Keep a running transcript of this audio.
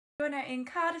Going out in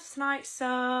Cardiff tonight,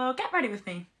 so get ready with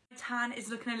me. My tan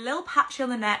is looking a little patchy on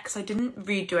the neck because I didn't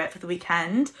redo it for the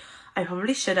weekend. I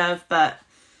probably should have, but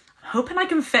I'm hoping I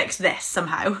can fix this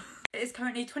somehow. It is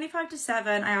currently 25 to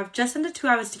 7. I have just under 2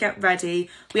 hours to get ready.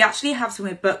 We actually have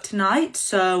somewhere booked tonight,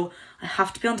 so I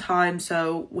have to be on time,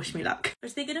 so wish me luck. I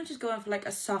was thinking of just going for like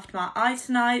a soft matte eye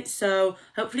tonight, so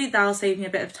hopefully that'll save me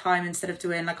a bit of time instead of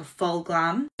doing like a full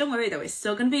glam. Don't worry though, it's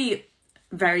still going to be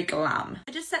very glam.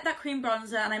 I just set that cream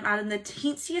bronzer and I'm adding the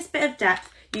teensiest bit of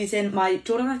depth using my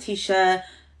Jordan t-shirt,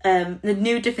 the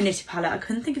new Definitive palette. I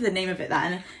couldn't think of the name of it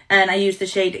then, and I used the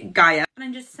shade Gaia. And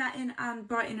I'm just setting and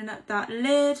brightening up that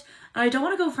lid. And I don't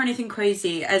want to go for anything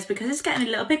crazy, as because it's getting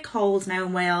a little bit cold now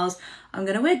in Wales, I'm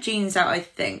going to wear jeans out, I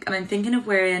think. And I'm thinking of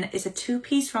wearing, it's a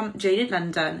two-piece from Jaded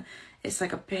London. It's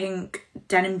like a pink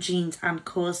denim jeans and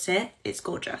corset. It's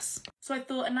gorgeous. So I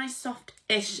thought a nice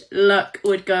soft-ish look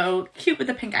would go cute with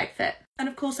the pink outfit. And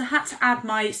of course I had to add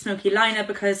my smoky liner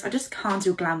because I just can't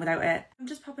do glam without it. I'm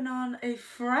just popping on a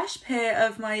fresh pair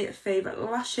of my favourite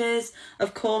lashes.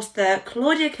 Of course the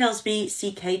Claudia Kilsby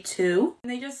CK2.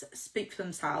 And they just speak for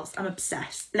themselves. I'm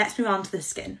obsessed. Let's move on to the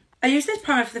skin. I used this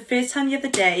primer for the first time the other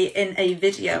day in a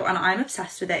video and I'm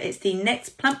obsessed with it. It's the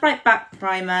NYX Plump Bright Back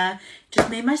Primer. Just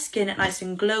made my skin nice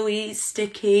and glowy,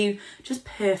 sticky, just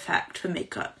perfect for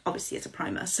makeup. Obviously it's a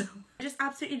primer, so I just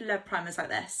absolutely love primers like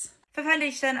this. For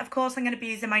foundation, of course, I'm going to be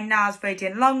using my NARS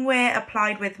Radiant Longwear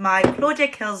applied with my Claudia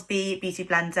Kilsby Beauty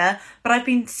Blender. But I've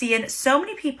been seeing so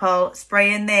many people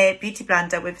spraying their beauty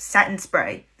blender with setting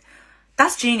spray.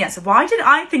 That's genius. Why did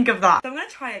I think of that? So I'm going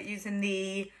to try it using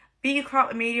the Beauty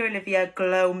Crop Amelia Olivia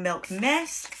Glow Milk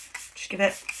Mist. Just give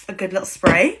it a good little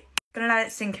spray. Gonna let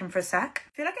it sink in for a sec.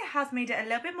 I feel like it has made it a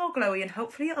little bit more glowy and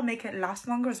hopefully it'll make it last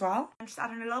longer as well. I'm just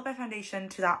adding a little bit of foundation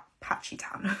to that patchy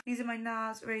tan. Using my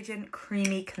NARS Radiant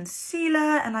Creamy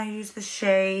Concealer and I use the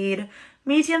shade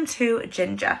Medium 2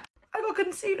 Ginger. I got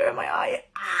concealer in my eye.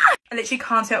 Ah! I literally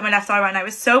can't see out my left eye right now.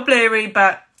 It's so blurry,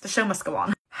 but the show must go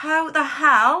on. How the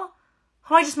hell?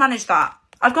 How I just managed that?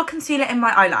 I've got concealer in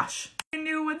my eyelash.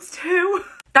 New ones too.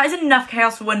 That is enough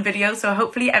chaos for one video, so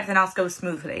hopefully everything else goes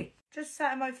smoothly. Just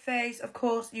setting my face, of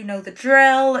course, you know the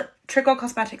drill. Trigger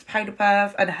Cosmetics Powder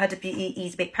Puff and Huda Beauty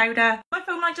Easy Bake Powder. My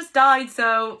phone light just died,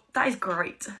 so that is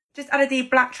great. Just added the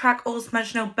Black Track All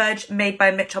Smudge No Budge made by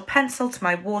Mitchell Pencil to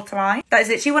my waterline. That is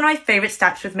literally one of my favourite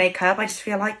steps with makeup. I just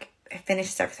feel like it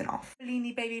finishes everything off.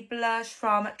 Bellini Baby Blush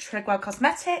from Trigger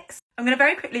Cosmetics. I'm going to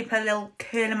very quickly put a little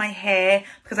curl in my hair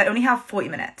because I only have 40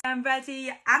 minutes. I'm ready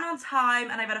and on time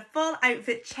and I've had a full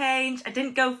outfit change. I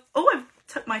didn't go... Oh, I've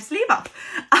took my sleeve up.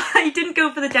 I didn't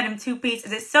go for the denim two-piece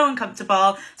as it's so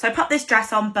uncomfortable. So I put this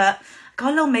dress on, but I got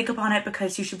a little makeup on it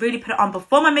because you should really put it on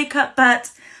before my makeup,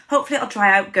 but hopefully it'll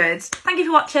dry out good. Thank you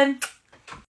for watching.